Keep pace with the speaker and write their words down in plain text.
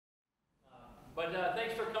But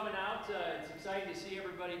thanks for coming out. It's exciting to see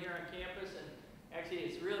everybody here on campus, and actually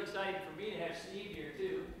it's really exciting for me to have Steve here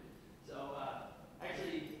too. So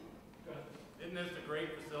actually, isn't this a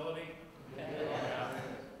great facility?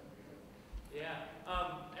 Yeah.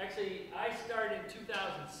 Actually, I started in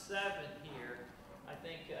 2007 here. I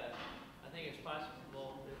think it's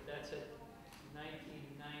possible that that's at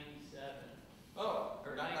 1997. Oh,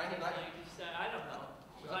 or 1997. I don't know.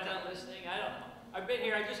 Was I not listening? I don't know. I've been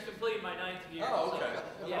here. I just completed my 9th year. Oh, okay.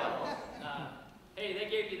 So, yeah. Hey,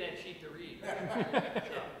 they gave you that sheet to read. I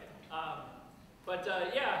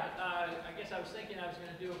guess I was thinking I was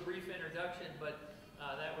going to do a brief introduction, but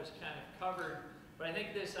that was kind of covered. But I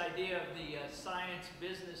think this idea of the science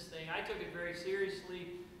business thing, I took it very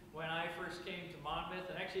seriously when I first came to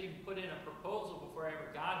Monmouth, and actually even put in a proposal before I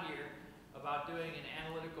ever got here about doing an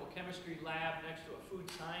analytical chemistry lab next to a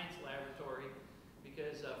food science laboratory,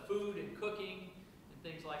 because food and cooking and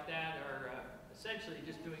things like that are essentially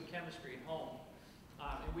just doing chemistry at home.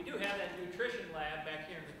 And we do have that nutrition lab back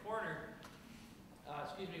here in the corner,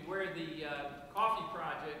 where the Coffee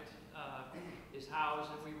Project is housed,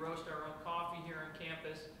 and we roast our own coffee here on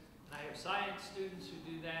campus. And I have science students who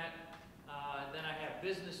do that. Then I have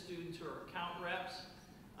business students who are account reps.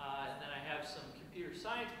 And then I have some computer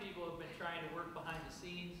science people who have been trying to work behind the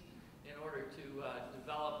scenes in order to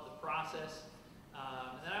develop the process.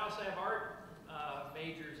 And then I also have art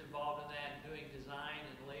majors involved in that, doing design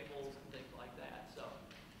and labels and things like that. So,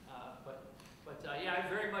 yeah, I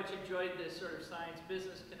very much enjoyed this sort of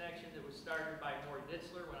science-business connection that was started by Mort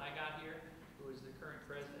Ditzler when I got here, who is the current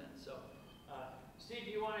president. So, Steve,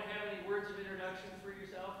 do you want to have any words of introduction for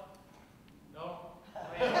yourself? No.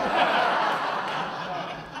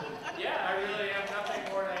 Yeah, I really have nothing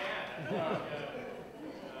more to add.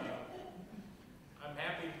 I'm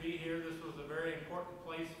happy to be here. This was a very important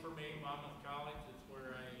place for me, Monmouth College. It's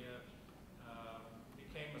where I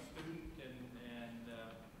became a student, and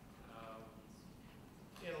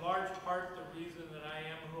in large part, the reason that I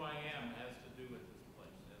am who I am has to do with this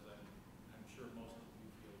place, as I'm sure most of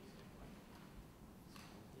you feel the same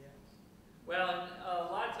way. Yes. Well,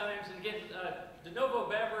 a lot of times, and again, DeNovo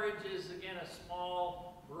Beverage is, again, a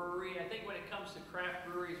small brewery. I think when it comes to craft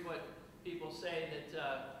breweries, what people say that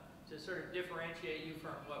to sort of differentiate you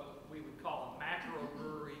from what we would call a macro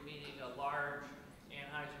brewery, meaning a large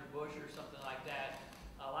Anheuser-Busch or something like that,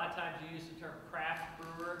 a lot of times you use the term craft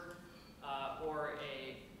brewer or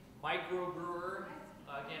a microbrewer,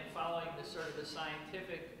 again, following the sort of the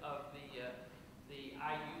scientific of the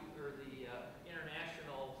IU, or the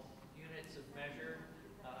international units of measure,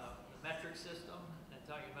 the metric system, and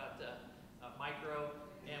talking about micro.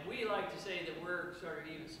 And we like to say that we're sort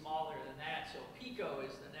of even smaller than that, so pico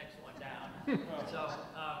is the next one down. So,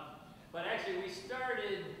 but actually we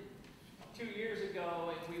started 2 years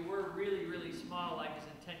ago, and we were really, really small, like as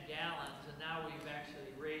in 10 gallons, and now we've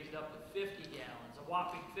actually raised up to 50 gallons, a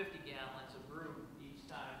whopping 50 gallons of brew each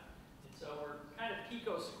time. And so we're kind of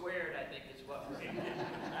pico squared, I think is what we're doing.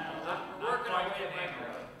 We're working our way to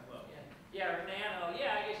micro. Yeah, or nano.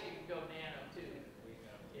 Yeah, I guess you could go nano too.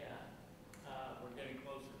 Yeah. We're getting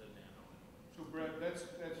closer to nano. So Brad, that's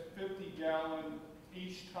 50 gallon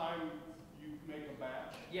each time you make a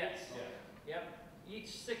batch? Yes. Yeah. Yep.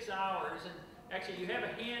 Each 6 hours, and actually you have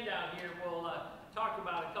a handout here. We'll talk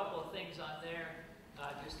about a couple of things on there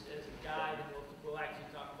just as a guide, and we'll actually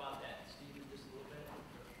talk about that, Steve, in just a little bit.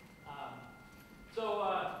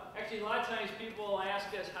 Actually, a lot of times people ask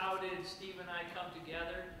us, how did Steve and I come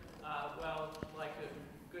together? Well, like a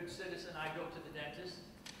good citizen, I go to the dentist,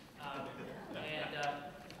 and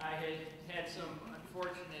I had some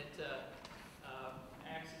unfortunate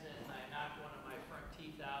accident, and I knocked one of my front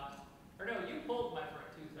teeth out. Or no, you pulled my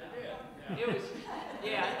front tooth out. Yeah. It was,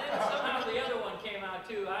 yeah, and then somehow the other one came out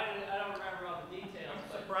too. I don't remember all the details.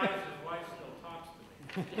 I'm surprised his wife still talks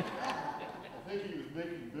to me. I think he was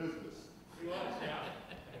making business. He was, yeah.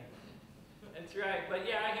 That's right. But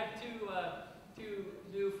yeah, I have two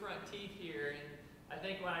new front teeth here, and I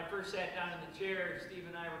think when I first sat down in the chair, Steve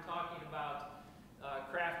and I were talking about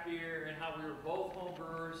craft beer and how we were both home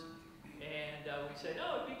brewers, and we said,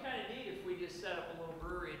 oh, it'd be kind of neat if we just set up a little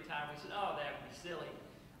brewery in town. We said, oh, that would be silly.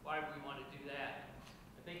 Why would we want to do that?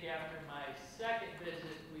 I think after my second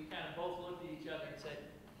visit, we kind of both looked at each other and said,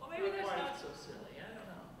 well, maybe that's not so silly. I don't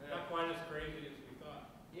know. Not quite as crazy as we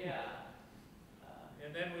thought. Yeah.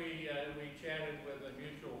 And then we chatted with a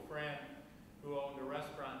mutual friend who owned a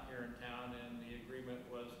restaurant here in town, and the agreement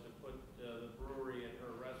was to put the brewery at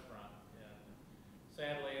her restaurant. And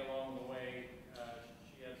sadly, along the way,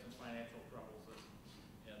 she had some financial troubles,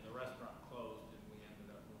 and the restaurant closed, and we ended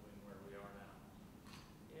up moving where we are now.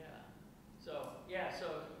 Yeah.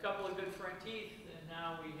 So couple of good front teeth, and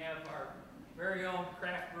now we have our very own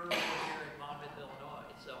craft brewery here in Monmouth, Illinois.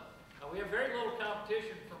 So we have very little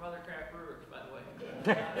competition from other craft brewers, by the way.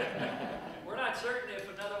 We're not certain if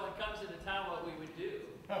another one comes into town what we would do.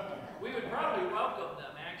 We would probably welcome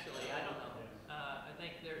them, actually. I don't know. I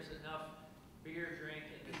think there's enough beer drink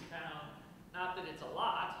in this town. Not that it's a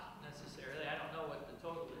lot, necessarily. I don't know what the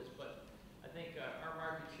total is, but I think our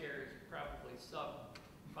market share is probably sub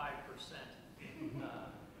 5%. Yeah.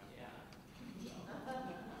 So,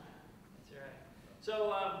 that's right.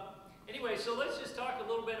 So anyway, so let's just talk a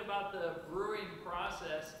little bit about the brewing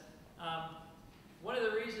process. One of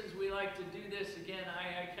the reasons we like to do this, again,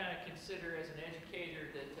 I kind of consider as an educator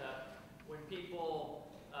that when people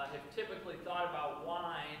have typically thought about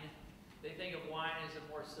wine, they think of wine as a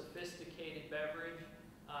more sophisticated beverage.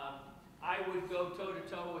 I would go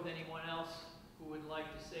toe-to-toe with anyone else who would like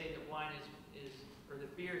to say that wine or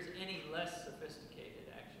that beer is any less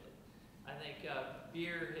sophisticated, actually. I think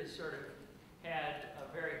beer has sort of had a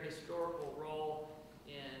very historical role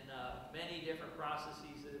in many different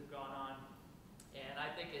processes that have gone on. And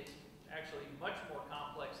I think it's actually much more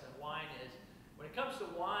complex than wine is. When it comes to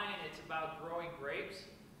wine, it's about growing grapes.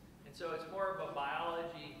 And so it's more of a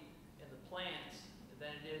biology in the plants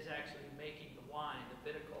than it is actually making the wine, the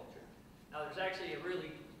viticulture. Now there's actually a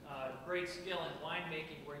really great skill in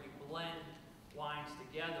winemaking where you blend wines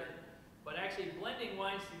together. But actually blending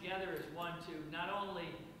wines together is one to not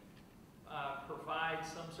only provide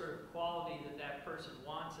some sort of quality that that person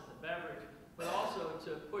wants in the beverage, but also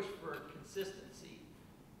to push for consistency.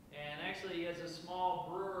 And actually, as a small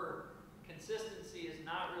brewer, consistency is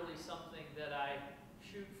not really something that I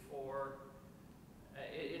shoot for.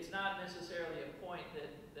 It's not necessarily a point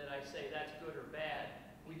that I say that's good or bad.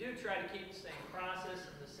 We do try to keep the same process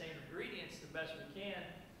and the same ingredients the best we can,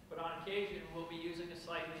 but on occasion we'll be using a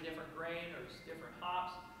slightly different grain or different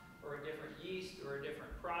hops or a different yeast or a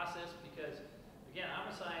different process because, again, I'm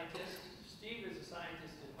a scientist, Steve is a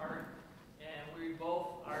scientist at heart, and we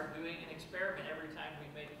both are doing an experiment every time we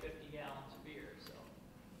make 50 gallons of beer. So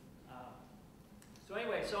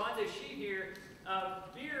anyway, so on this sheet here,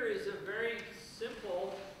 beer is a very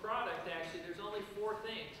simple product, actually. There's only 4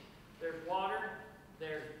 things. There's water,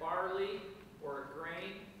 there's barley, or a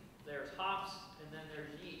grain, there's hops, and then there's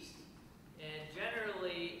yeast. And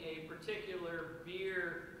generally, a particular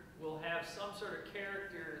beer will have some sort of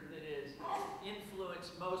character that is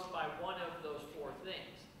influenced most by one of those 4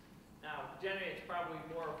 things. Now, generally, it's probably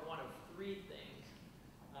more of one of 3 things.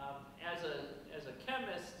 As a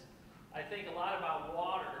chemist, I think a lot about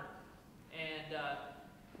water, and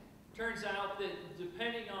turns out that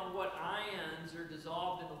depending on what ions are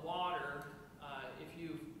dissolved in the water, if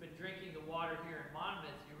you've been drinking the water here in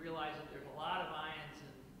Monmouth, you realize that there's a lot of ions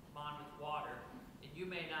in Monmouth water, and you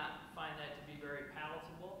may not find that to be very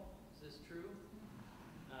palatable. Is this true?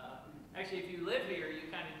 Actually, if you live here,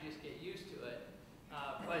 you kind of just get used to it.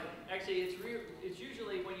 But actually, it's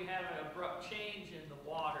usually when you have an abrupt change in the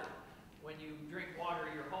water. When you drink water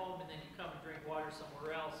at your home and then you come and drink water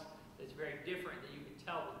somewhere else that's very different, that you can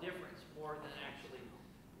tell the difference more than actually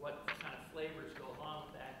what kind of flavors go along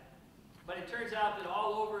with that. But it turns out that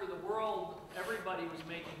all over the world, everybody was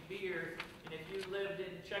making beer. And if you lived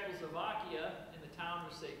in Czechoslovakia, in the town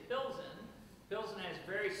of, say, Pilsen, Pilsen has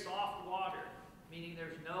very soft water, meaning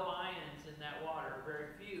there's no ions in that water,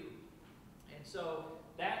 very few. And so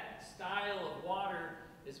that style of water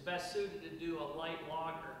is best suited to do a light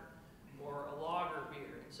lager or a lager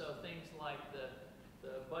beer. And so things like the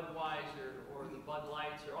Budweiser or the Bud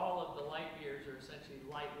Lights or all of the light beers are essentially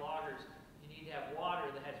light lagers. You need to have water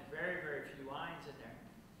that has very, very few ions in there.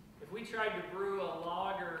 If we tried to brew a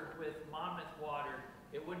lager with Monmouth water,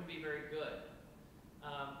 it wouldn't be very good.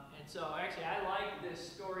 And so actually I like this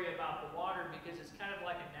story about the water because it's kind of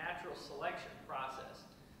like a natural selection process.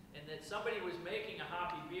 And that somebody was making a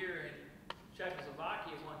hoppy beer in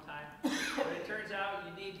Czechoslovakia one time, but it turns out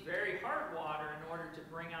you need very hard water in order to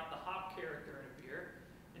bring out the hop character in a beer.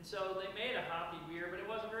 And so they made a hoppy beer, but it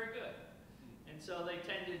wasn't very good. And so they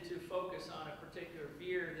tended to focus on a particular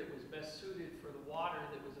beer that was best suited for the water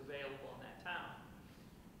that was available in that town.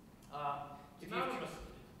 It's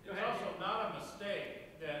also not a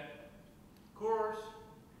mistake that Coors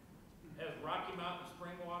has Rocky Mountain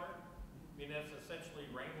spring water. I mean, that's essentially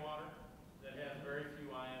rainwater that has very few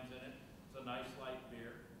ions in it. It's a nice light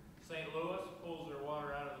beer. St. Louis pulls their water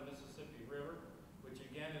out of the Mississippi River, which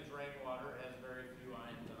again is rainwater, has very few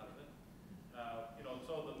ions out of it.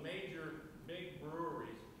 So the major big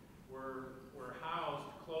breweries were housed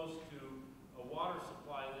close to a water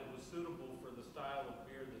supply that was suitable for the style of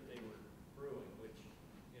beer that they were brewing, which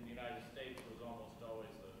in the United States was almost always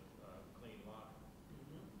the clean lager.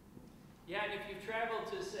 Mm-hmm. Yeah, and if you've traveled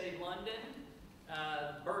to, say, London,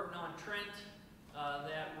 Burton-on-Trent,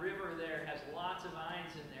 that river there has lots of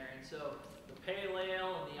vines in there, and so the pale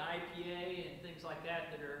ale and the IPA and things like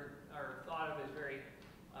that that are thought of as very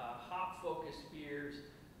hop-focused beers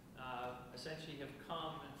essentially have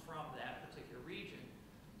come from that particular region.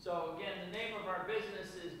 So again, the name of our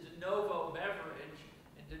business is DeNovo Beverage,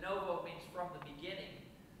 and DeNovo means from the beginning.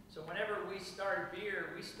 So whenever we start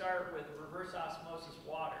beer, we start with reverse osmosis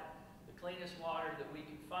water, the cleanest water that we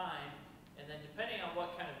can find, and then depending on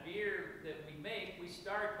what kind of beer that we make, we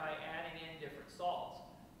start by adding in different salts.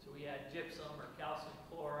 So we add gypsum or calcium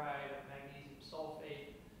chloride or magnesium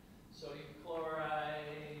sulfate, sodium chloride,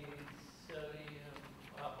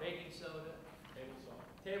 baking soda,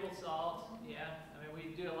 table salt, yeah. I mean, we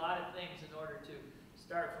do a lot of things in order to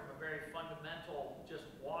start from a very fundamental, just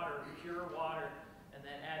water, pure water, and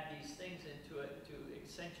then add these things into it to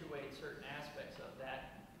accentuate certain aspects of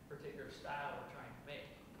that particular style we're trying to make.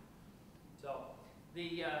 So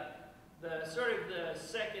the sort of the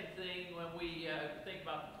second thing when we think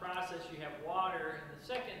about the process, you have water, and the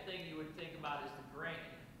second thing you would think about is the grain.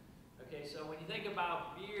 Okay, so when you think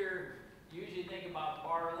about beer, you usually think about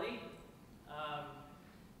barley.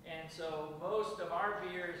 And so most of our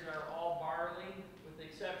beers are all barley, with the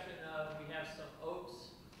exception of we have some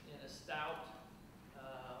oats in a stout.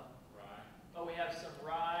 Rye. Oh, we have some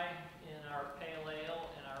rye in our pale ale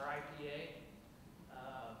and our IPA.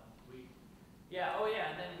 Wheat. Yeah, oh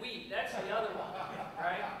yeah, and then wheat, that's the other one,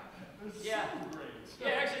 right? There's Yeah. several grades.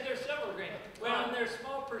 Yeah, actually there's several grains. Well, and there's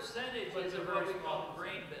small percentages But of they're what we very call small.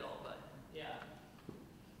 grain bill, but yeah.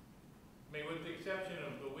 I mean, with the exception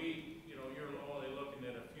of the wheat, you know, you're only looking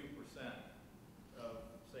at a few percent of,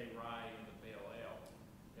 say, rye in the pale ale,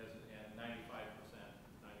 and 95%,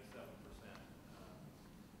 97%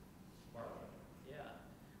 barley. Yeah.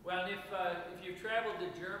 Well, and if you've traveled to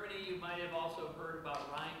Germany, you might have also heard about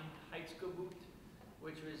Reinheitsgebot,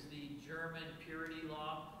 which was the German purity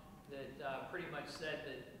law that pretty much said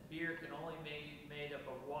that beer can only be made up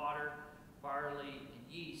of water, barley, and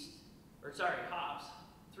yeast, or sorry, hops.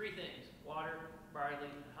 Three things: water, barley,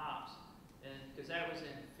 and hops. And because that was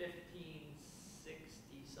in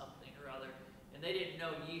 1560 something or other, and they didn't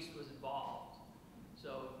know yeast was involved.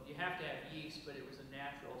 So you have to have yeast, but it was a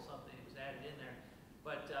natural something that was added in there.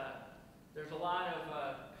 But there's a lot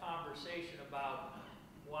of conversation about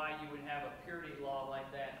why you would have a purity law like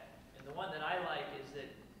that. And the one that I like is that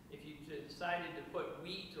if you decided to put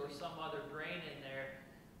wheat or some other grain in there,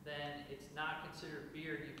 then it's not considered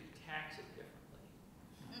beer, and you can tax it differently.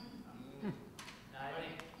 I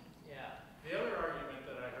think, yeah. The other argument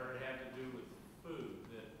that I heard had to do with food,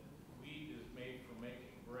 that wheat is made for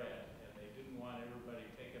making bread, and they didn't want everybody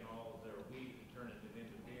taking all of their wheat and turning it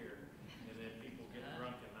into beer, and then people get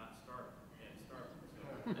drunk and not starve. So.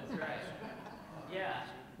 That's right. Yeah.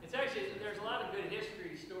 It's actually, there's a lot of good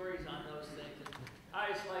history stories on those things. And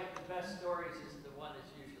I always like the best stories is the one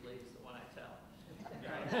that's usually is the one I tell.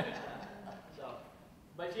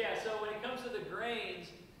 But yeah, so when it comes to the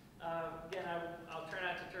grains, again, I'll try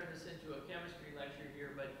not to turn this into a chemistry lecture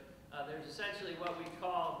here, but there's essentially what we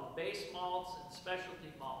call the base malts and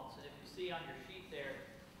specialty malts. And if you see on your sheet there,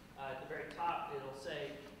 at the very top, it'll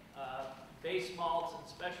say base malts and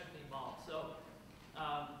specialty malts. So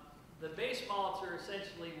the base malts are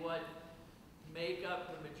essentially what make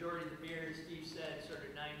up the majority of the beer. Steve said sort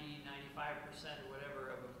of 90, 95% or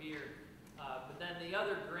whatever of a beer. But then the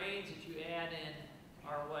other grains that you add in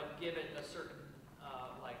are what give it a certain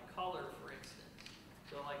like color, for instance.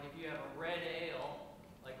 So like if you have a red ale,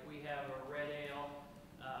 like we have a red ale,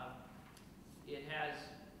 it has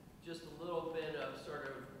just a little bit of sort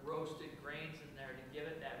of roasted grains in there to give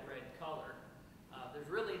it that red color. There's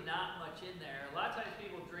really not much in there. A lot of times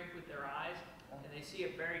people drink with their eyes and they see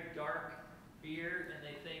a very dark beer and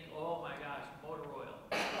they think, oh my gosh, motor oil.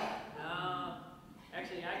 No,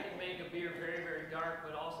 actually I can make a beer very, very dark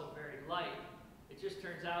but also very light. It just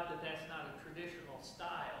turns out that that's not a traditional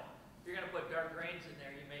style. If you're going to put dark grains in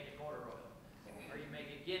there, you make it motor oil. Or you make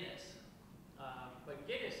it Guinness. But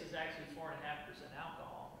Guinness is actually 4.5%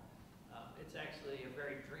 alcohol. It's actually a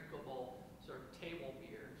very drinkable sort of table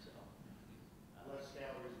beer. So less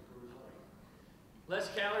calories in Coors Light.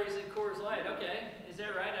 Less calories in Coors Light. Okay, is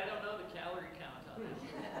that right? I don't know the calorie count on that.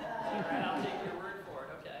 All right, I'll take your word for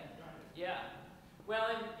it. Okay. Yeah.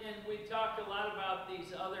 Well, and we talked a lot about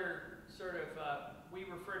these other sort of, we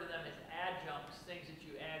refer to them as adjuncts, things that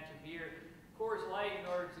you add to beer. Coors Light, in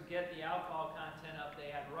order to get the alcohol content up,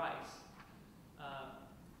 they add rice.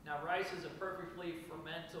 Now, rice is a perfectly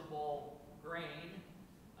fermentable grain,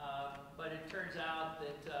 but it turns out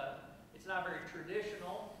that it's not very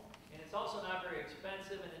traditional, and it's it's also not very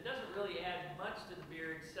expensive, and it doesn't really add much to the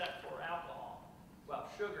beer except for alcohol.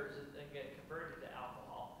 Well, sugars that then get converted to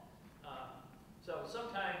alcohol. So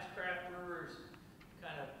sometimes craft brewers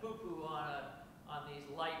kind of poo-poo on these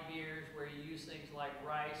light beers where you use things like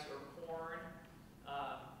rice or corn.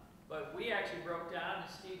 But we actually broke down,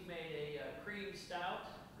 and Steve made a cream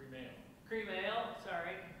stout. Cream ale,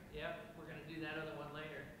 sorry. Yep, we're going to do that other one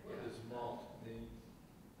later. What does malt mean?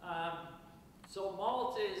 So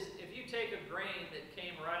malt is, if you take a grain that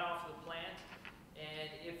came right off the plant, and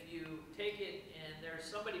if you take it, and there's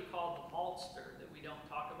somebody called the maltster that we don't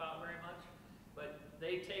talk about very much, but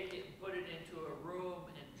they take it and put it into a room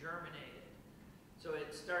and germinate it. So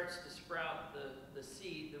it starts to sprout the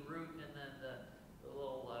seed, the root, and then the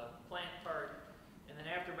little plant part. And then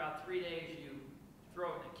after about 3 days, you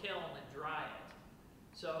throw it in a kiln and dry it.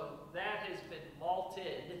 So that has been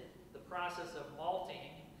malted. The process of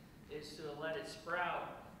malting is to let it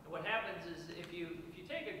sprout. And what happens is if you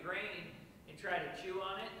take a grain and try to chew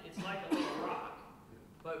on it, it's like a little rock.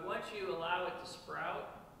 But once you allow it to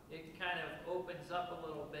sprout, it kind of opens up a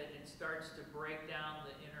little bit and starts to break down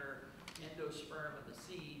the inner endosperm of the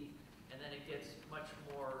seed, and then it gets much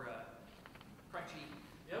more crunchy.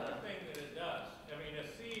 The other thing that it does, I mean, a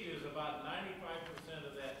seed is about 95%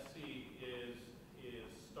 of that seed is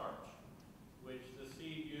starch, which the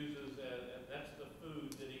seed uses that's the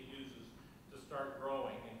food that it uses to start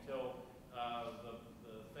growing until the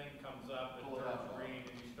thing comes up and turns green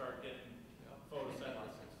and you start getting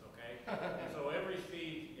photosynthesis, okay? And so every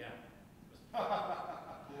seed, yeah.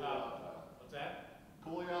 What's that?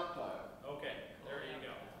 Cooling out time. Okay, there you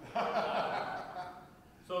go.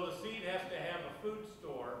 So the seed has to have a food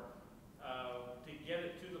store to get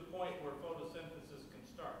it to the point where photosynthesis can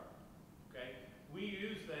start. Okay, we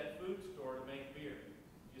use that food store to make beer,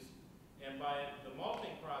 and by the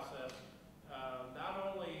malting process,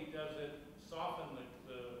 not only does it soften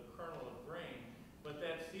the kernel of grain, but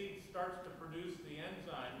that seed starts to produce the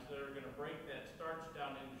enzymes that are going to break that starch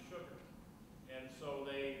down into sugar. And so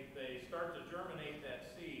they start to germinate that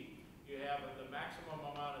seed. You have the maximum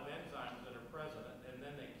amount of enzymes that are present, and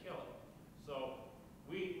then they kill it. So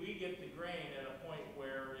we get the grain at a point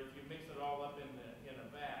where if you mix it all up in a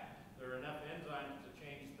vat, there are enough enzymes to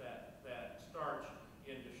change that starch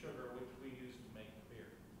into sugar, which we use to make the beer.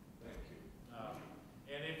 Thank you.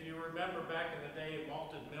 And if you remember back in the day,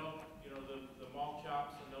 malted milk, you know, the malt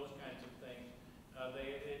chops and those kinds of things,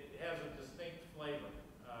 it has a distinct flavor.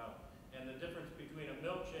 And the difference between a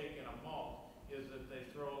milkshake and a malt is that they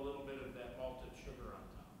throw a little bit of that malted sugar on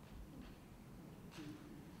top.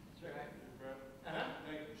 That's right.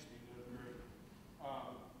 Thank you, Steve. That was great.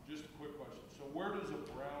 Just a quick question. So where does a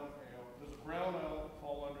brown ale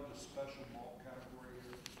fall under the special malt category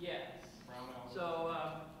here? Yes. Brown ale? So,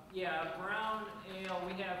 yeah, brown ale,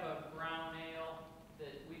 we have a brown ale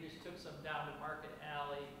that we just took some down to Market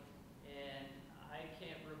Alley, and I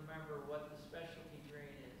can't remember what the specialty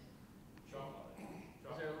grain is. Chocolate.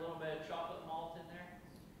 Is there a little bit of chocolate malt in there?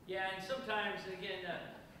 Yeah, and sometimes, again,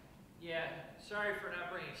 yeah, sorry for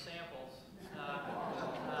not bringing samples.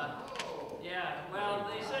 Yeah,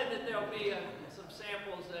 well, they said that there'll be some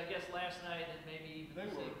samples, I guess, last night and maybe even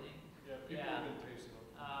this evening. Yeah, people have been tasting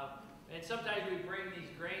them. And sometimes we bring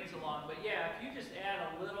these grains along, but yeah, if you just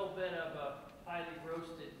add a little bit of a highly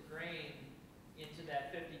roasted grain into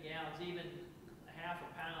that 50 gallons, even half a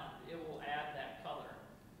pound, it will add that color.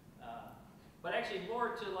 But actually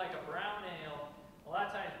more to like a brown ale, a lot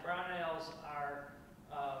of times brown ales are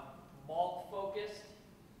malt focused.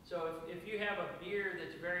 So if you have a beer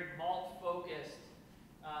that's very malt focused,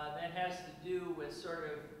 that has to do with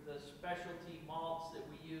sort of the specialty malts that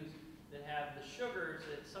we use that have the sugars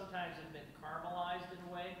that sometimes have been caramelized in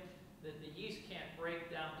a way that the yeast can't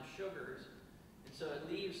break down the sugars, and so it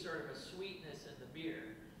leaves sort of a sweetness in the beer.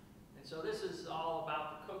 And so this is all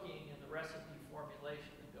about the cooking and the recipe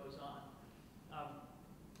formulation that goes on.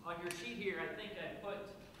 On your sheet here, I think I put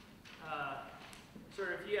sort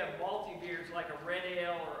of, if you have malty beers like a red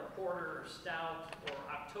ale or a porter or stout, or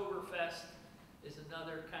Oktoberfest is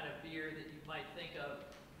another kind of beer that you might think of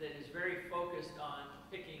that is very focused on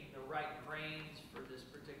picking the right grains for this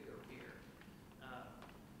particular beer.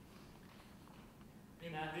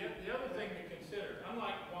 The other thing to consider,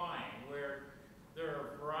 unlike wine, where there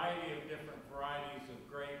are a variety of different varieties of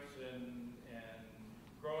grapes and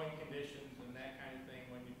growing conditions and that kind of thing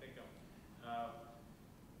when you pick them,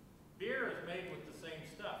 beer is made with the same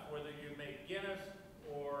stuff, whether you make Guinness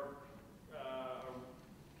or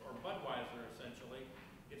Budweiser, essentially.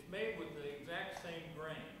 It's made with the exact same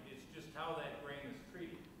grain. It's just how that grain is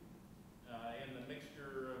treated and the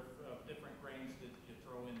mixture of different grains that you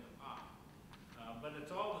throw in the pot. But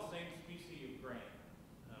it's all the same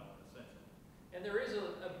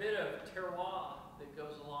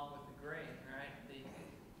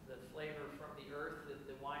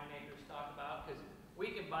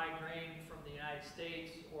buy grain from the United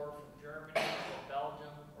States or from Germany or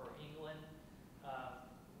Belgium or England.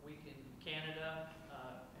 Canada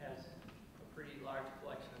has a pretty large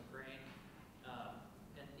collection of grain.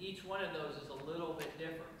 And each one of those is a little bit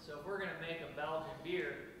different. So if we're going to make a Belgian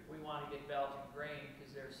beer, we want to get Belgian grain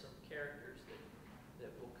because there's some characters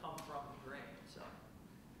that will come from the grain. So,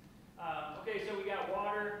 okay, so we got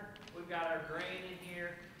water, we've got our grain in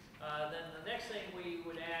here. Then the next thing we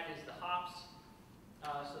would add is the hops.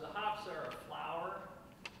 So the hops are a flower.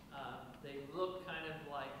 They look kind of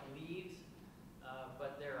like leaves,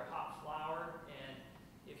 but they're a hop flower. And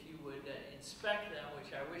if you would inspect them, which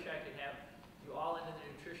I wish I could have you all into the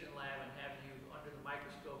nutrition lab and have you under the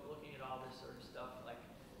microscope looking at all this sort of stuff like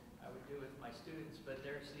I would do with my students, but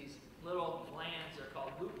there's these little glands, they're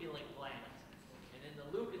called lupulin glands. And in the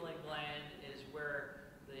lupulin gland is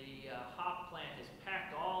where the hop plant has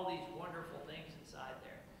packed all these wonderful things inside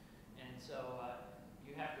there. And so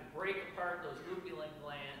you have to break apart those lupulin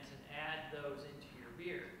glands and add those into your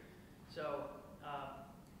beer. So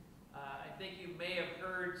I think you may have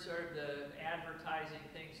heard sort of the advertising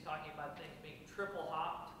things talking about things being triple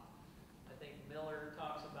hopped. I think Miller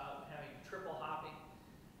talks about having triple hopping.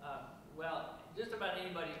 Well, just about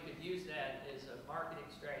anybody could use that as a marketing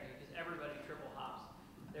strategy because everybody triple hops.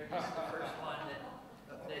 They're just the first one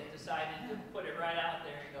that decided to put it right out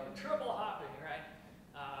there and go triple hopping, right?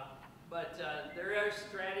 But there are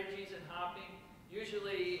strategies in hopping.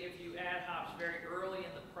 Usually, if you add hops very early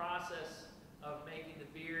in the process of making the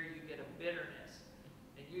beer, you get a bitterness.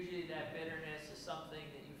 And usually that bitterness is something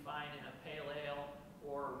that you find in a pale ale,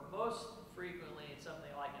 or most frequently in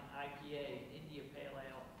something like an IPA, India Pale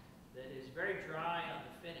Ale, that is very dry on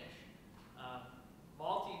the finish.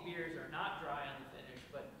 Malty beers are not dry on the finish,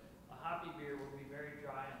 but a hoppy beer will be very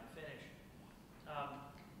dry on the finish.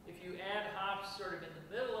 If you add hops sort of in the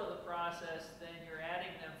middle of the process, then you're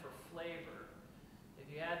adding them for flavor. If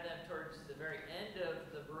you add them towards the very end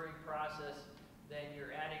of the brewing process, then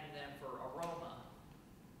you're adding them for aroma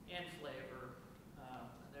and flavor.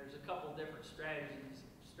 There's a couple different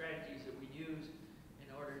strategies that we use in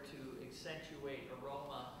order to accentuate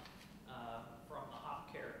aroma from the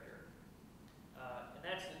hop character. And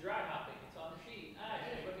that's the dry hopping. It's on the sheet. I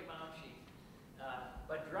should look at my own sheet.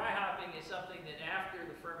 But dry hopping is something that after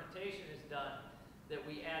the fermentation is done, that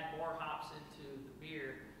we add more hops into the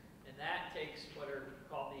beer, and that takes what are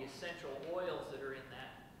called the essential oils that are in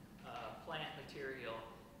that plant material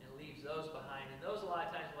and leaves those behind. And those a lot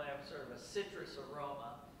of times will have sort of a citrus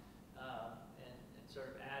aroma and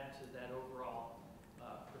sort of add to that overall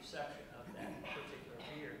perception of that particular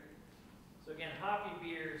beer. So again, hoppy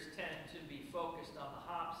beers tend to be focused on the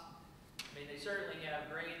hops. I mean, they certainly have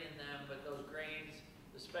grain in them, but those grains,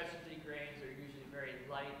 the specialty grains, are usually very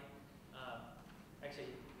light.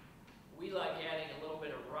 Actually, we like adding a little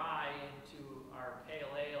bit of rye into our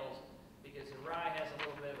pale ales because the rye has a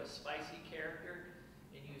little bit of a spicy character,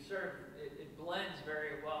 and you sort of, it blends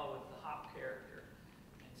very well with the hop character.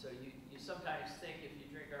 And so you sometimes think if you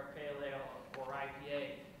drink our pale ale or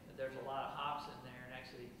IPA that there's a lot of hops in there, and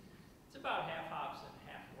actually it's about half hops and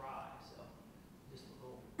half rye. So just a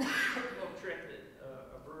little trick that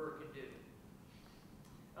a brewer can do.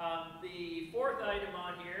 The fourth item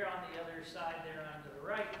on here, on the other side there on the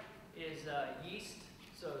right, is yeast.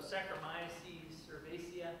 So Saccharomyces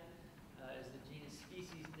cerevisiae is the genus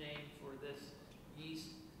species name for this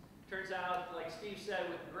yeast. Turns out, like Steve said,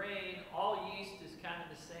 with grain, all yeast is kind of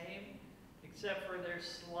the same, except for there's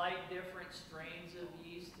slight different strains of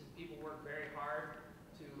yeast, and people work very hard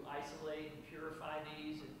to isolate and purify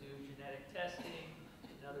these and do genetic testing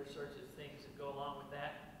and other sorts of things that go along with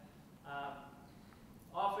that.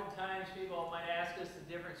 Oftentimes people might ask us the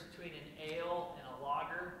difference between an ale and a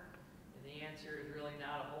lager, and the answer is really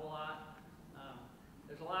not a whole lot.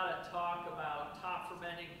 There's a lot of talk about top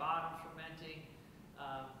fermenting, bottom fermenting.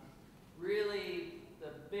 Really,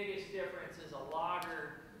 the biggest difference is a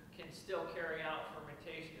lager can still carry out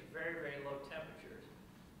fermentation at very, very low temperatures.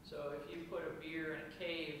 So if you put a beer in a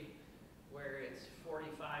cave where it's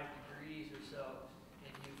 45 degrees or so,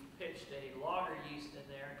 and you've pitched a lager yeast in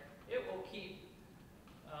there, it will keep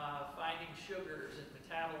finding sugars and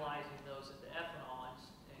metabolizing those into ethanol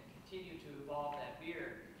and continue to evolve that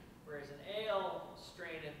beer. Whereas an ale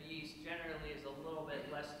strain of yeast generally is a little bit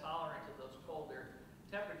less tolerant to those colder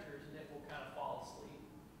temperatures, and it will kind of fall asleep.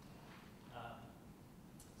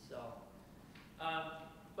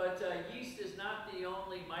 But yeast is not the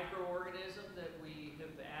only microorganism that we have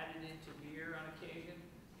added into beer on occasion.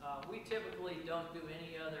 We typically don't do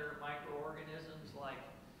any other microorganisms like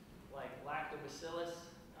lactobacillus.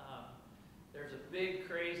 There's a big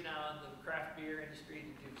craze now in the craft beer industry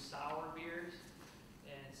to do sour beers,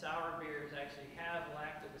 And sour beers actually have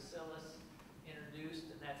lactobacillus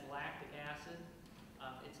introduced, and that's lactic acid.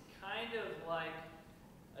 It's kind of like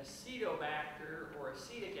acetobacter or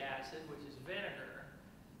acetic acid, which is vinegar.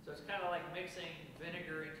 So it's kind of like mixing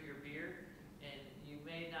vinegar into your beer, and you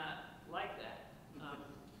may not like that.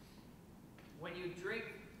 When you drink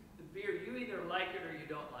the beer, you either like it or you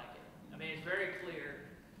don't like it. I mean, it's very clear.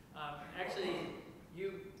 Actually,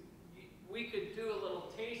 we could do a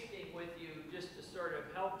little tasting with you just to sort of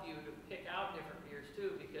help you to pick out different beers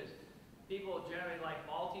too, because people generally like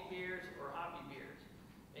malty beers or hoppy beers,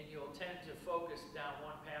 and you'll tend to focus down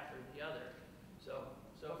one path or the other. So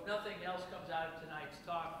if nothing else comes out of tonight's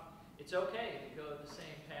talk, it's okay to go the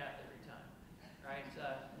same path every time, right?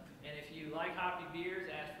 And if you like hoppy beers,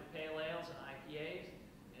 ask for pale ales and IPAs.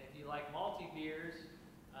 And if you like malty beers,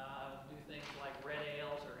 do things like red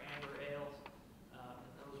ales or amber ales.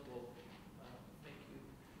 And those will make you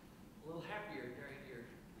a little happier during your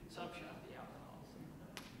consumption of the alcohol.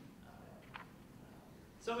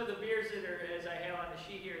 Some of the beers that are, as I have on the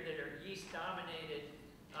sheet here, that are yeast dominated,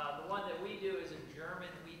 the one that we do is a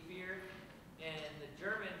German wheat beer, and the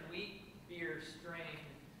German wheat beer strain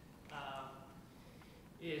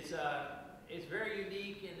is very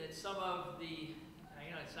unique in that some of the,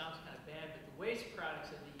 it sounds kind of bad, but the waste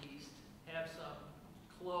products of the yeast have some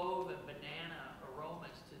clove and banana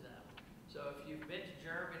aromas to them. So if you've been to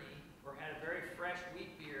Germany or had a very fresh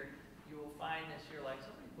wheat beer, you will find this, you're like,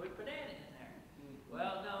 somebody put banana in there.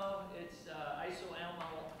 Well, no, it's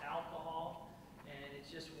isoamyl alcohol, and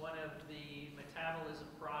it's just one of the metabolism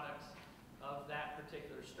products of that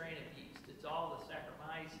particular strain of yeast. It's all the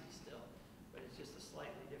Saccharomyces still, but it's just a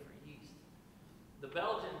slightly different yeast. The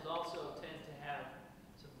Belgians also tend to have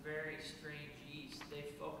some very strange yeast.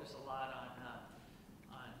 They focus a lot on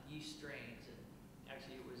yeast strains, and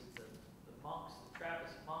actually it was the monks, the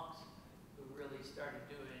Trappist monks, who really started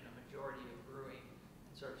doing a majority of brewing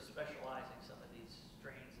and sort of specializing some of these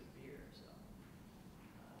strains of beer. So,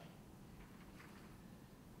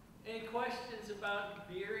 any questions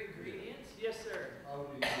about beer ingredients? Yes, sir. How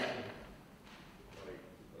do you like,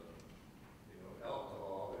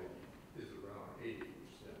 alcohol is around 80%,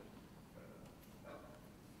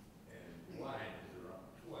 and wine is around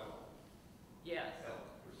 12% Yes. alcohol.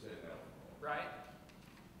 Right.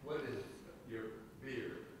 What is your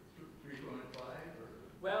beer? 3.5 or?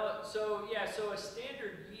 Well, so a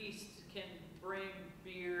standard yeast can bring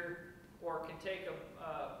beer, or can take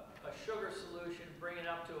a sugar solution, bring it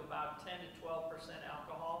up to about 10 to 12%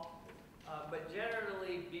 alcohol. But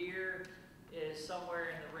generally, beer is somewhere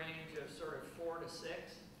in the range of sort of 4 to 6.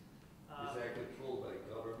 Is that controlled by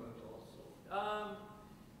government also?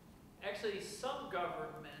 Actually, some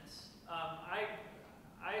governments.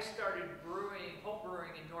 I started home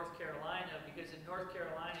brewing in North Carolina, because in North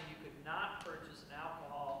Carolina you could not purchase an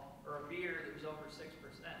alcohol or a beer that was over 6%.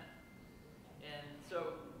 And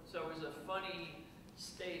so it was a funny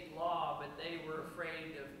state law, but they were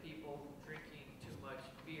afraid of people drinking too much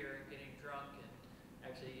beer and getting drunk, and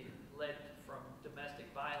actually led from domestic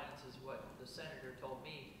violence, is what the senator told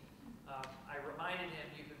me. I reminded him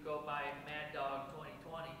you could go buy Mad Dog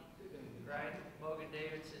 2020, right? Mogan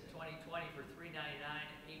Davidson 2020 for $3.99,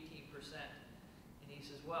 18%. And he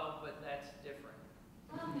says, well, but that's different.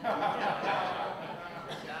 How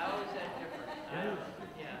is that different?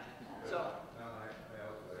 Yeah. So.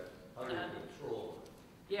 How do you control it?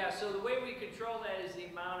 Yeah, so the way we control that is the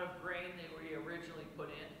amount of grain that we originally put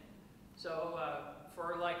in. So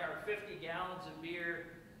for like our 50 gallons of beer,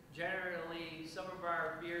 generally some of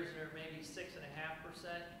our beers are maybe 6.5%.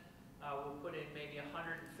 We'll put in maybe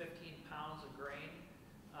 115 pounds of grain.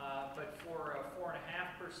 But for a 4.5%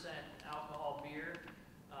 alcohol beer,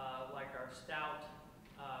 like our stout,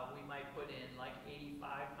 we might put in like 85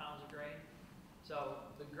 pounds of grain. So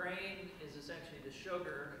the grain is essentially the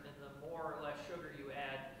sugar, and the more or less sugar you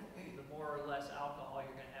add, the more or less alcohol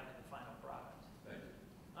you're going to have in the final product. Thank you.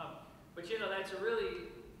 But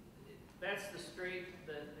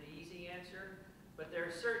that's the easy answer. But there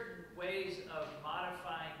are certain ways of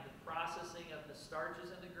modifying the processing of the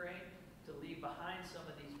starches in the grain to leave behind some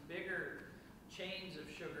of these bigger chains of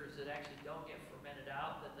sugars that actually don't get fermented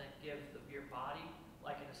out, that then give the beer body,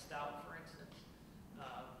 like in a stout, for instance.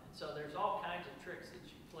 And so there's all kinds of tricks that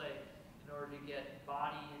you play in order to get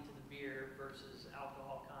body into the beer versus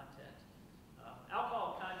alcohol content.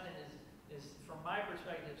 Alcohol content is, from my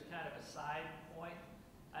perspective, is kind of a side point.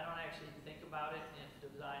 I don't actually think about it in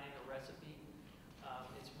designing a recipe.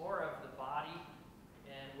 It's more of the body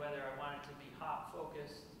and whether I want it to be hop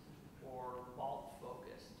focused or malt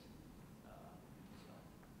focused.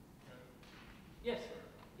 Yes, sir.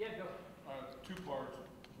 Yeah, go. 2 parts.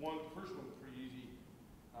 One, the first one's pretty easy.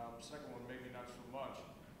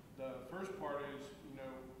 first part is, you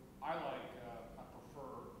know, I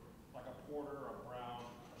prefer like a porter, a brown,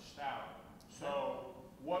 a stout. So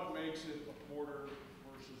what makes it a porter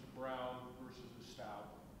versus a brown versus a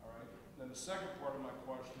stout, all right? Then the second part of my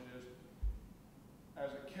question is,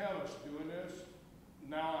 as a chemist doing this,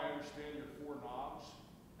 now I understand your 4 knobs.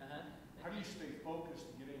 How do you stay focused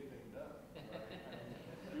to get anything done?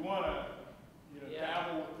 Right? You want to, you know,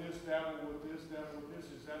 dabble with this, dabble with this, dabble with this.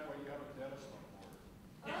 Is that why you have a dentist on board?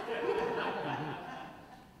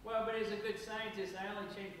 Well, but as a good scientist, I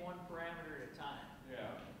only change one parameter at a time. Yeah.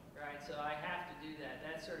 Right, so I have to do that.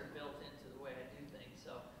 That's sort of built into the way I do things.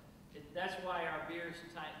 So that's why our beers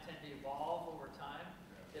tend to evolve over time.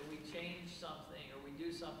 That we change something or we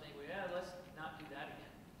do something. Let's not do that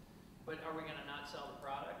again. But are we going to not sell the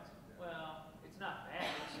product? Well, it's not bad.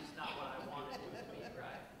 It's just not what I wanted it to be,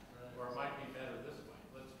 right? Or it might be better this way.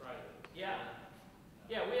 Let's try it. Yeah.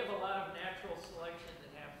 Yeah, we have a lot of natural selection that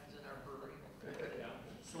happens in our brewery. Yeah.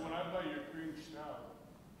 So when I buy your cream stout,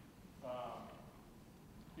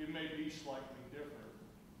 it may be slightly different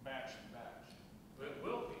batch to batch. But it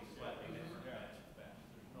will be slightly different batch to batch.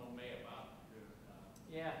 There's no may about it.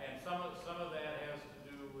 Yeah. And some of that has to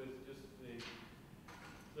do with just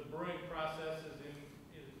the brewing process is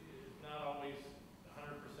not always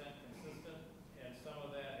 100% consistent, and some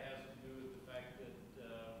of that has to do with the fact that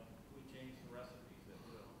we change the recipes that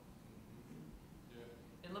will.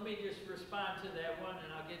 Yeah. And let me just respond to that one,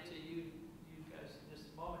 and I'll get to you guys in just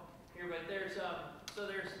a moment here. But there's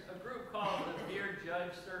a group called the Beer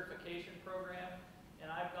Judge Certification Program,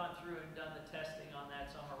 and I've gone through and done the testing on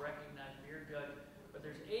that, so I'm a recognized beer judge. But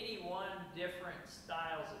there's 81 different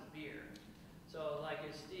styles of beer. So like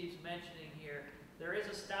as Steve's mentioning here, there is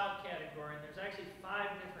a stout category, and there's actually 5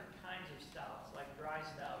 different kinds of stouts, like dry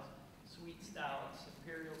stouts, sweet stouts,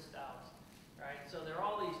 imperial stouts, right? So there are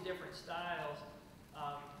all these different styles.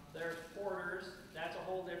 There's porters, that's a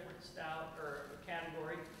whole different stout or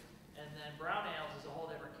category, and then brown ales is a whole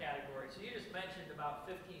different category. So you just mentioned about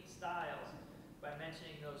 15 styles by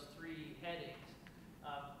mentioning those 3 headings.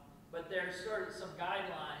 But there's sort of some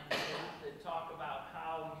guidelines that talk about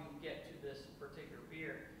how you get to this particular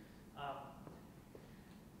beer.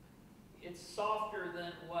 It's softer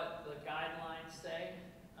than what the guidelines say,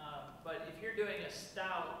 but if you're doing a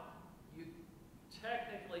stout, you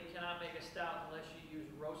technically cannot make a stout unless you use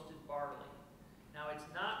roasted barley. Now it's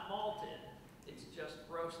not malted, it's just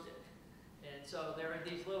roasted. And so there are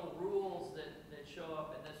these little rules that show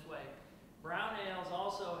up in this way. Brown ales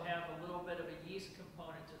also have a little bit of a yeast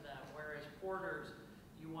component to them, whereas porters,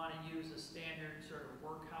 you want to use a standard sort of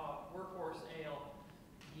workhorse ale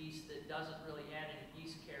yeast that doesn't really add any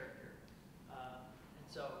yeast character. And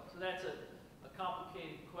so that's a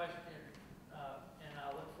complicated question, and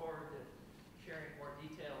I look forward to sharing more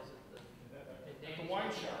details at the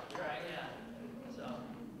wine shop. Right, yeah. So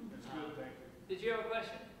That's good, thank you. did you have a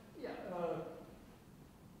question? Yeah, a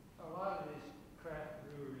lot of these craft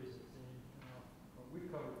breweries, it seems, we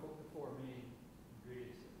cover 4 main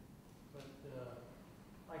ingredients. But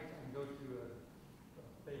I can go to a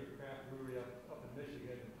favorite craft brewery up in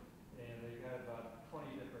Michigan, and they got about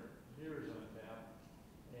 20 different beers on tap,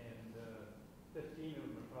 and 15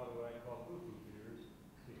 of them are probably what I call goofy beers,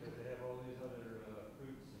 because they have all these other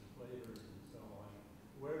fruits and flavors and so on.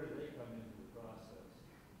 Where do they come into the process?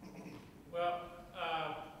 Well,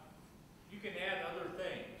 you can add other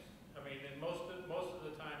things. I mean, and most of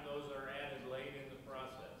the time, those are added late in the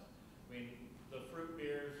process. I mean, the fruit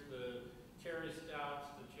beers, the cherry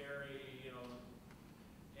stouts, the cherry,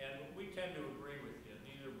 and we tend to agree with you.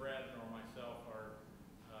 Neither Brad nor myself are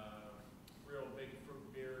real big fruit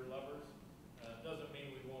beer lovers. Doesn't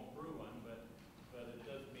mean we won't brew one, but it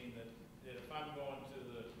does mean that if I'm going to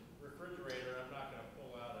the refrigerator, I'm not going to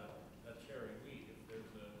pull out a cherry wheat if there's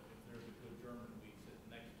a good German wheat sitting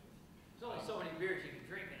next to it. There's only so many beers you can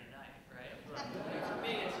drink in a night, right? Right. For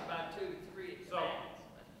me, it's about 2 to 3 at So, max.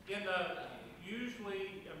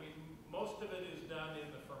 Usually, I mean, most of it is done in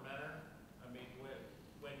the fermenter. I mean,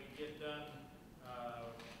 when you get done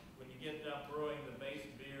brewing the base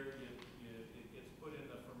beer, it gets put in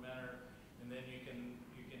the fermenter, and then you can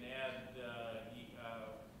add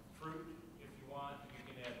fruit if you want. You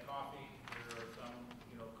can add coffee. There are some,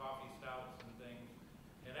 coffee stouts and things.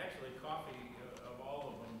 And actually, coffee of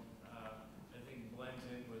all of them, I think blends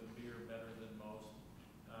in with beer better than most.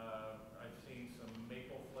 I've seen some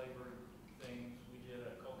maple flavored things. We did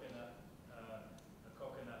a coconut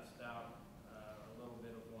stout, a little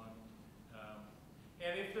bit of one.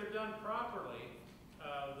 And if they're done properly,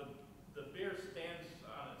 the beer stands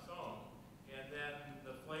on its own, and then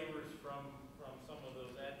the flavors from some of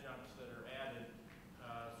those adjuncts that are added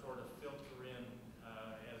sort of filter in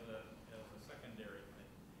as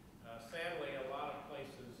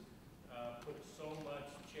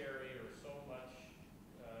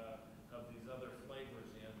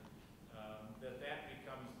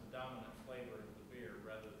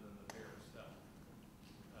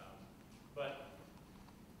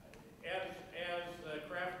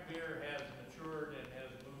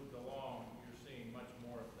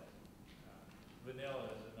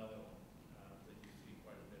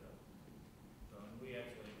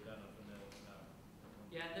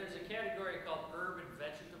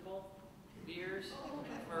beers,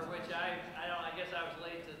 for which I guess I was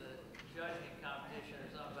late to the judging competition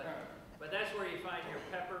or something, but that's where you find your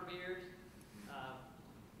pepper beers.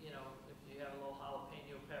 You know, if you have a little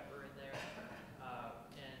jalapeno pepper in there,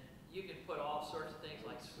 and you can put all sorts of things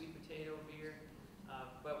like sweet potato beer.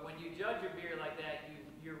 But when you judge a beer like that,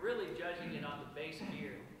 you're really judging it on the base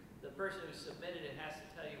beer. The person who submitted it has to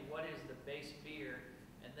tell you what is the base beer,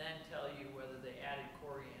 and then tell you whether they added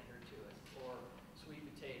coriander to it or sweet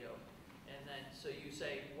potato. And then, so you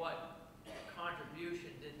say, what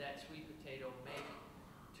contribution did that sweet potato make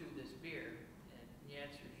to this beer? And the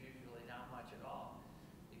answer is usually not much at all,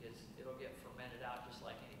 because it'll get fermented out just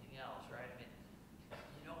like anything else, right? I mean,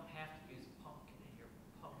 you don't have to use pumpkin in your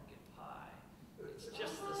pumpkin pie. It's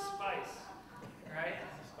just the spice, right?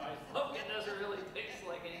 Pumpkin doesn't really taste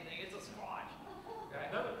like anything. It's a squash, right?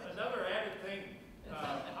 Another added thing,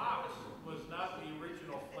 hops was not the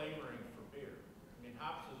original flavoring for beer. I mean,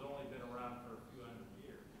 hops has only been around for a few hundred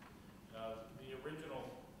years. The original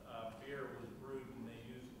beer was brewed, and they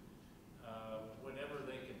used whatever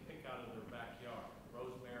they could pick out of their backyard.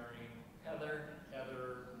 Rosemary, Heather.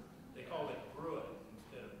 They called it brewed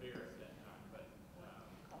instead of beer at that time, but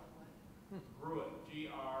brewed, Gruit.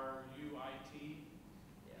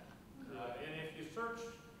 Yeah. And if you search,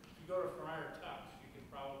 if you go to Friar Tuck's, you can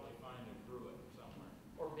probably find a Gruit somewhere.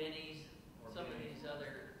 Or Benny's, Or some of Benny's. these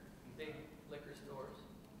other big liquor stores.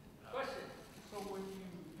 Question? So when you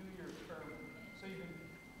do your experiment, so you've been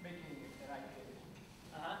making an IPA,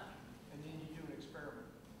 and then you do an experiment,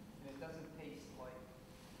 and it doesn't taste like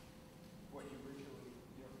what you originally,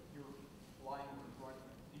 your line was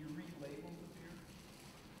running, do you relabel the beer?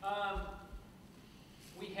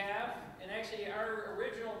 We have, and actually our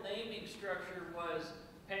original naming structure was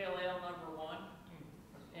Pale Ale #1.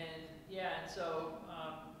 And yeah, and so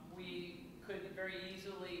we could very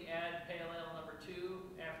easily add Pale Ale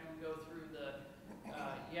 #2 after we go through the,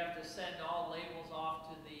 you have to send all labels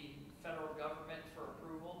off to the federal government for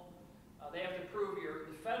approval. They have to approve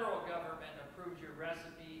the federal government approves your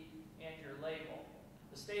recipe and your label.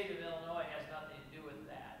 The state of Illinois has nothing to do with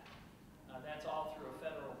that. That's all through a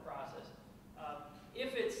federal process.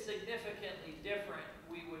 If it's significantly different,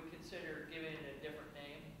 we would consider giving it a different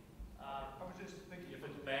name. I was just thinking. If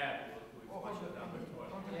it's bad, we Well, push it down the toilet.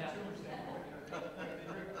 From the Yeah. consumer standpoint, you know, they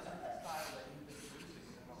drink a certain style that you've been producing,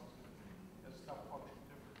 and all, there's stuff function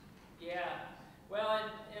different. Yeah, well,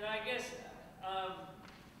 and I guess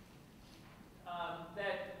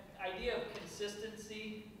that idea of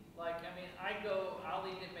consistency, like, I mean, I'll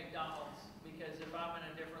eat at McDonald's because if I'm in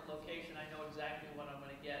a different location, I know exactly what I'm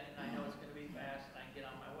going to get, and I know it's going to be fast, and I can get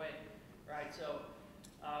on my way, right? So,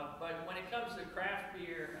 but when it comes to craft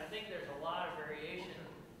beer, I think there's a lot of variation,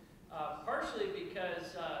 partially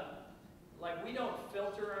because, like, we don't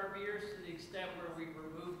filter our beers to the extent where we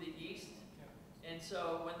remove the yeast. And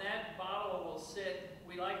so when that bottle will sit,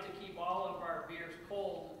 we like to keep all of our beers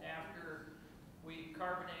cold after we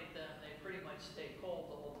carbonate them. They pretty much stay cold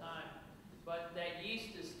the whole time. But that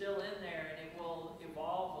yeast is still in there, and it will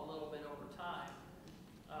evolve a little bit over time.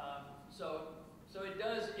 So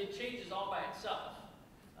it changes all by itself.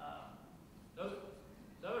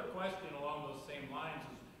 Another question along those same lines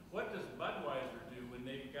is, what does Budweiser do when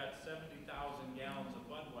they've got 70,000 gallons of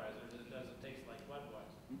Budweiser that doesn't taste like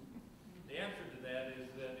Budweiser? The answer to that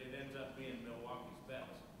is that it ends up being Milwaukee's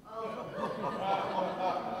best.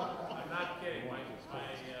 I'm not kidding. My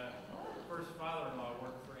first father-in-law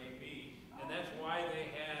worked for AB, and that's why they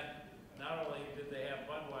had, not only did they have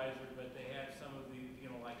Budweiser, but they had some of the,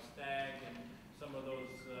 like Stag and some of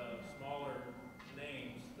those smaller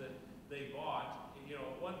names that they bought.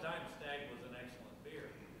 At one time Stag was an excellent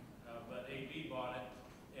beer, but AB bought it,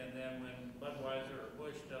 and then when Budweiser or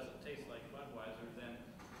Busch doesn't taste like Budweiser, then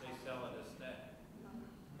they sell it as Stag.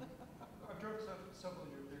 I've drunk several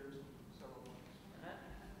of your beers, several ones.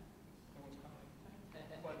 No one's coming.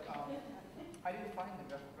 But I didn't find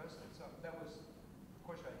them effervescent, so that was the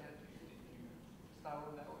question I had to you. Did you style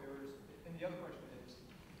them that way, or and the other question is,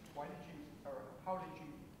 why did you, or how did you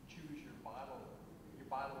choose your bottling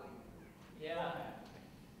Yeah. format?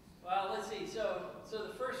 Well, let's see. So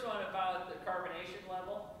the first one about the carbonation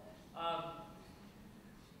level.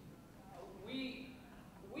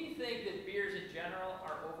 We think that beers in general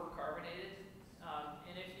are overcarbonated.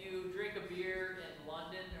 And if you drink a beer in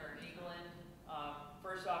London or in England,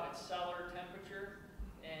 first off, it's cellar temperature,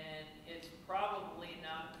 and it's probably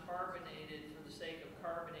not carbonated for the sake of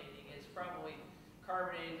carbonating. It's probably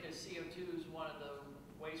carbonated because CO2 is one of the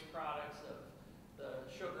waste products of the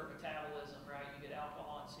sugar metabolism, right? You get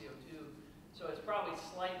alcohol and CO2. So it's probably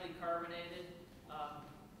slightly carbonated.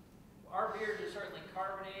 Our beers are certainly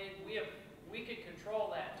carbonated. We could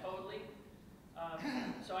control that totally.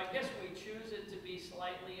 So I guess we choose it to be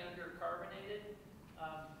slightly undercarbonated.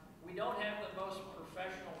 We don't have the most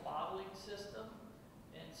professional bottling system,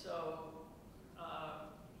 and so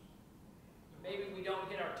maybe we don't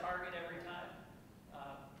hit our target every time.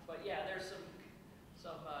 But yeah, there's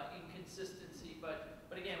some inconsistency. But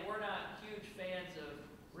again, we're not huge fans of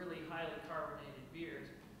really highly carbonated beers.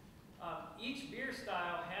 Each beer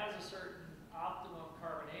style has a certain optimum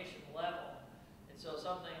carbonation level, and so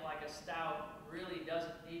something like a stout really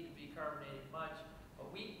doesn't need to be carbonated much. A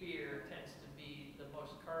wheat beer tends to be the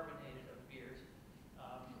most carbonated of beers.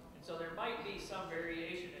 And so there might be some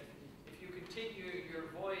variation if you continue your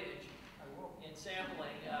voyage in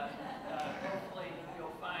sampling. Hopefully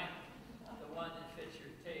you'll find the one that fits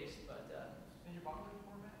your taste. But In your bottling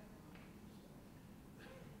format?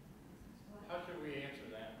 How should we answer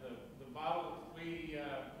that? The bottle, we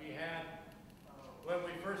had, when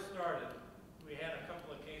we first started, we had a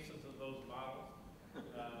couple of cases of those bottles,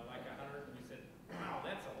 like 100, and we said, wow,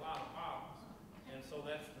 that's a lot of bottles. And so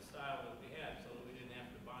that's the style that we had, so that we didn't have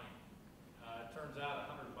to buy them. It turns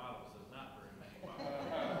out 100 bottles is not very many bottles.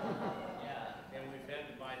 yeah, And we've had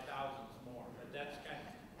to buy thousands more, but that's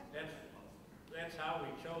how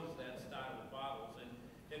we chose that style of bottles, and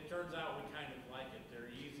it turns out we kind of like it.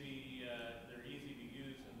 They're easy to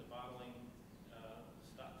use in the bottling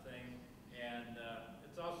stuff thing, and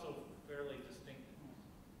it's also fairly distinctive.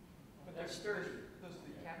 But They're sturdy. Does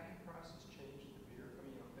the capping process change the beer? I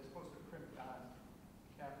mean, it's supposed to crimp down,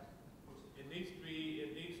 cap is supposed to. It needs to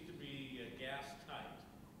be gas tight,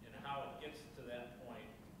 and how it gets to that point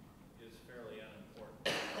is fairly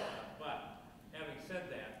unimportant. But having said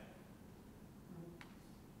that,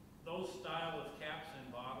 those style of caps and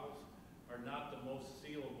bottles are not the most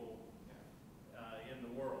sealable in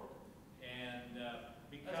the world, and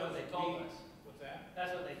because that's what they told us. What's that?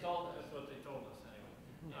 That's what they told us. That's what they told us anyway.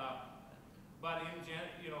 But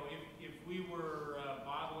if we were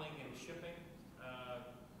bottling and shipping,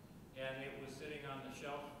 and it was sitting on the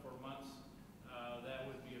shelf for months, that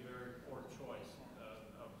would be a very poor choice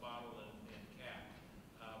of bottle and cap.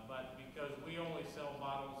 But because we only sell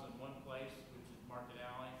bottles in one place, which is Market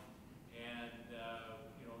Alley, and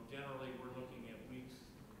generally we're looking at weeks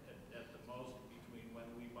at the most between when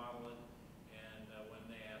we bottle it and when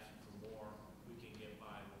they ask for more, we can get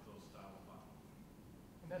by with those style of bottles.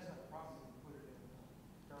 And that's not a problem, you put it in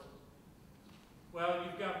barrels. Well,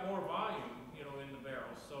 you've got more volume, in the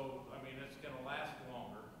barrels, so, I mean, it's gonna last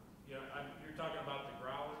longer. You're talking about the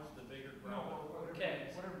growlers, the bigger growlers? No, whatever,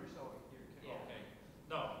 Kegs. whatever you're selling here. Yeah. Okay.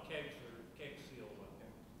 No, kegs seal well.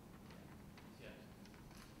 Yes.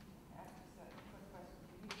 I have to say, quick question,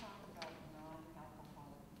 can you talk about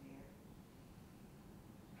non-alcoholic beer?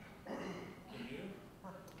 Can you?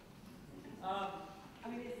 I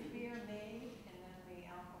mean, is the beer made and then the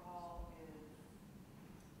alcohol is?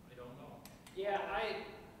 I don't know. Yeah,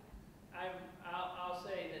 I'll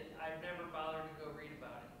say that I've never bothered to go read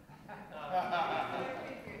about it.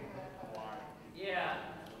 Yeah,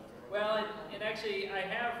 well, and actually, I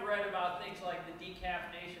have read about things like the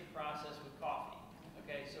decaffeination process with coffee.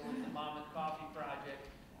 Okay, so with the Monmouth Coffee Project,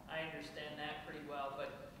 I understand that pretty well,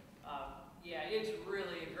 but yeah, it's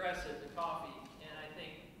really aggressive, the coffee, and I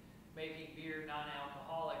think making beer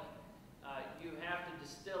non-alcoholic, you have to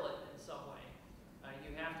distill it in some way.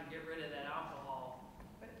 You have to get rid of that alcohol.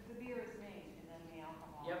 But the beer is made and then the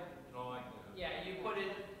alcohol. Yep. You don't like that? Yeah, you put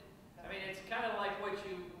it, I mean, it's kind of like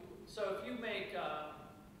so if you make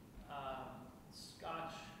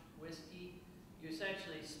Scotch whiskey, you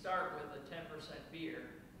essentially start with a 10% beer,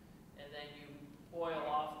 and then you boil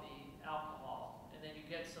off the alcohol, and then you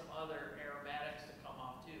get some other aromatics to come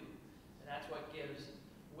off too. And that's what gives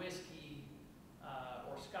whiskey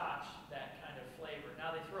or Scotch that kind of flavor.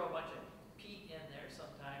 Now they throw a bunch of peat in there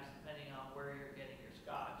sometimes, depending on where you're getting your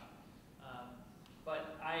Scotch.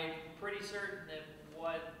 But I'm pretty certain that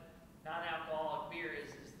what non-alcoholic beer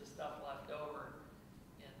is the stuff left over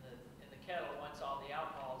in the kettle once all the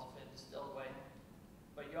alcohol's been distilled away.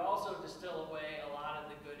 But you also distill away a lot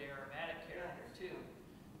of the good aromatic character too.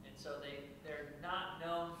 And so they're not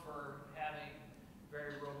known for having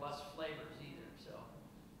very robust flavors either. So,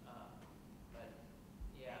 but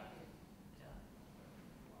yeah.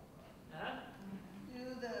 Huh? Do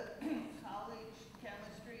the college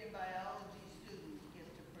chemistry and biology students get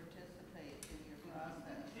to participate in your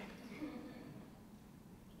process?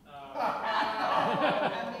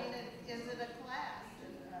 I mean, is it a class?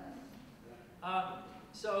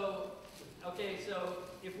 So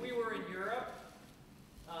if we were in Europe,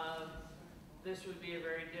 this would be a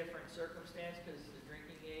very different circumstance because it's a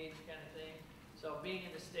drinking age kind of thing. So being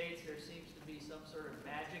in the States, there seems to be some sort of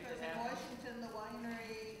magic Because that in happens. Washington, the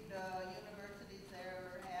winery, the university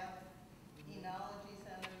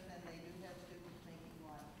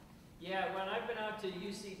to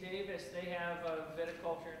UC Davis, they have a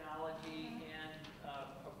viticulture enology and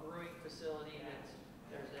a brewing facility that's,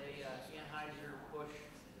 there's a Anheuser-Busch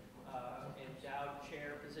endowed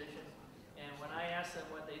chair position. And when I asked them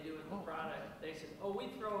what they do with the product, they said, oh, we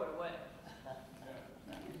throw it away.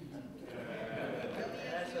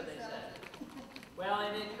 That's what they said. Well,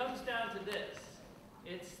 and it comes down to this.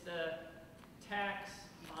 It's the tax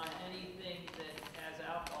on anything that has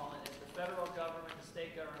alcohol in it. The federal government, the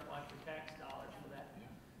state government wants your tax dollars for that.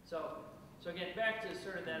 So again, back to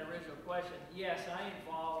sort of that original question. Yes, I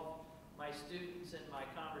involve my students in my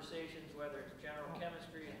conversations, whether it's general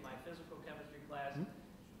chemistry in my physical chemistry class.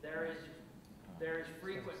 There is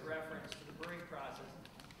frequent reference to the brewing process.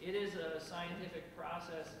 It is a scientific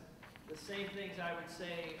process. The same things I would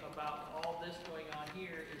say about all this going on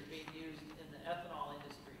here is being used in the ethanol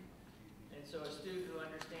industry. And so a student who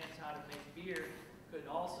understands how to make beer could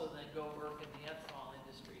also then go work in the ethanol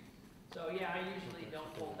industry. So yeah, I usually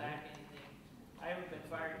don't hold back anything. I haven't been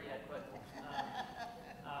fired yet, but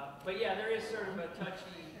yeah, there is sort of a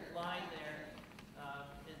touchy line there,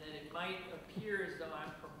 in that it might appear as though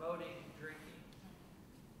I'm promoting drinking,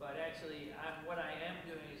 but actually what I am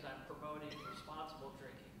doing is I'm promoting responsible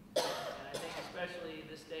drinking. And I think especially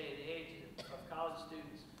this day and age of college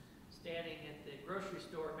students standing at the grocery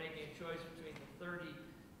store making a choice between the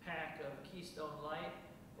 30-pack of Keystone Light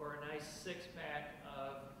or a nice 6-pack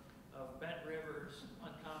of Bent Rivers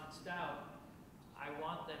Uncommon Stout, I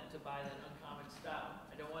want them to buy that Uncommon Stout.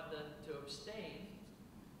 I don't want them to abstain,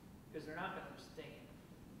 because they're not going to abstain,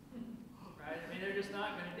 right? I mean, they're just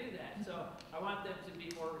not going to do that. So I want them to be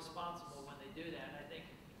more responsible when they do that. And I think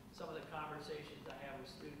some of the conversations I have with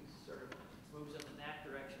students sort of moves them in that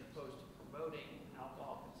direction opposed to promoting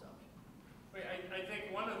alcohol consumption. I think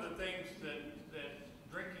one of the things that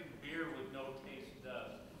drinking beer with no taste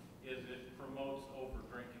does is it promotes over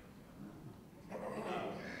drinking.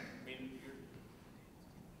 I mean,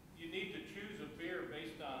 you need to choose a beer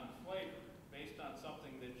based on flavor, based on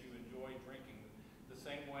something that you enjoy drinking, the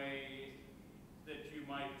same way that you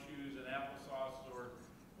might choose an applesauce or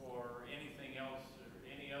anything else or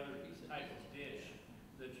any other type of dish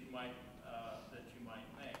that you might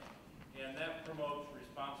make, and that promotes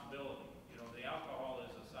responsibility. You know, the alcohol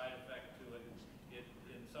is a side effect to it.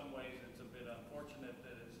 In some ways, it's a bit unfortunate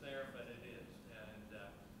that it's there, but it is. And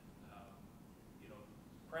you know,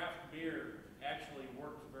 craft beer actually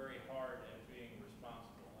works very hard at being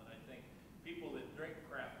responsible, and I think people that drink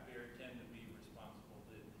craft beer tend to be responsible.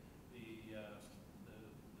 The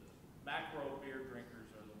macro beer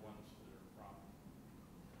drinkers are the ones that are a problem.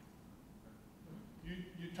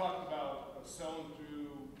 You talked about selling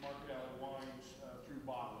through Market Alley Wines through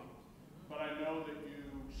Barley, but I know that you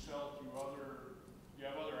sell through you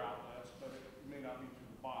have other outlets, but it may not be through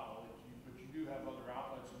the bottle, but you do have other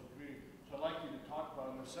outlets in the community. So I'd like you to talk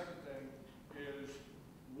about, and the second thing is,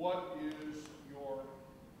 what is your,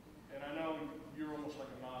 and I know you're almost like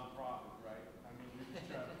a non-profit, right? I mean, you're just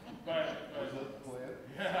trying to,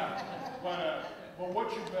 yeah, but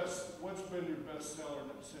what's been your best seller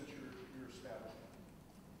since your establishment?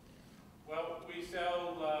 Well, we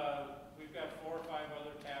sell, we've got 4 or 5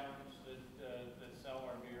 other taverns that sell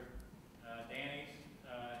our beer. Danny's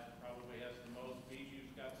probably has the most.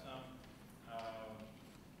 Biju's got some.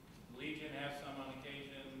 Legion has some on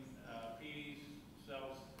occasion. Petey's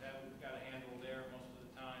sells, we've got a handle there most of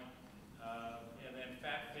the time. And then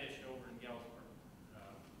Fat Fish over in Galesburg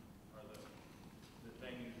are the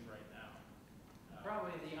venues right now.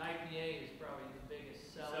 Probably the IPA is probably the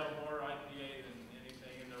biggest seller. Sell more IPA than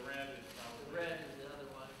anything, and the red is probably. The red is the other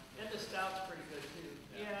one. And the stout's pretty good too.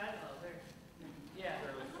 Yeah, I know. Yeah.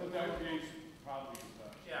 But the IPA's probably the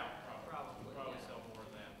best. Yeah, probably. Probably, We'll probably yeah. sell more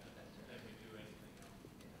of that than we do anything else.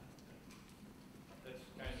 That's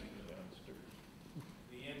kind of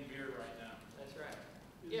the end beer right now. That's right.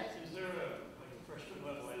 Yes. Is there like a question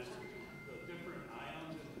level as to the different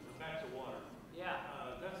ions and back to water? Yeah.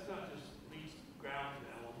 That's not just least ground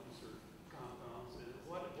elements or compounds. And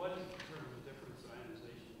what is in terms of difference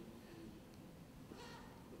ionization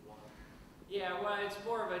in the water? Yeah, well, it's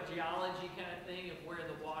more of a geology kind of thing of where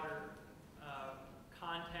the water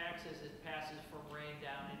contacts as it passes from rain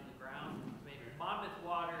down into the ground. I mean, Monmouth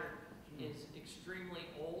water is extremely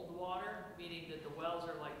old water, meaning that the wells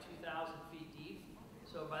are like 2,000 feet deep.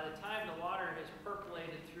 So by the time the water has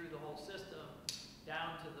percolated through the whole system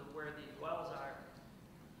down to where these wells are,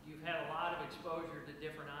 you've had a lot of exposure to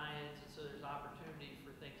different ions, and so there's opportunity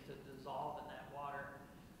for things to dissolve in that water.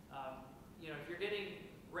 You know, if you're getting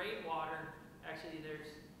rainwater, actually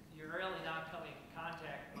you're really not coming in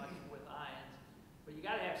contact much with ions, but you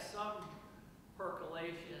gotta have some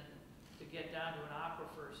percolation to get down to an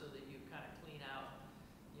aquifer so that you kind of clean out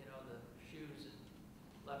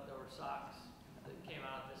socks that came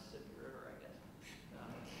out of the Mississippi River, I guess.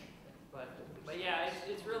 But yeah,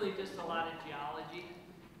 it's really just a lot of geology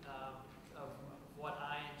of what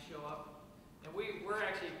ions show up. And we're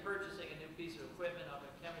actually purchasing a new piece of equipment up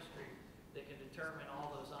in chemistry that can determine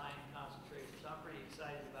all those ion concentrations. So I'm pretty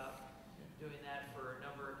excited about doing that for a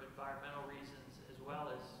number of environmental reasons as well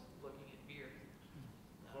as looking at beer.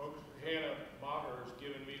 Folks, Hannah Maher has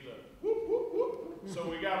given me the whoop, whoop, whoop. So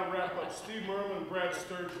we got to wrap up. Steve Murmann and Brad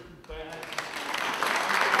Sturgeon. Thank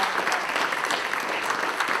you.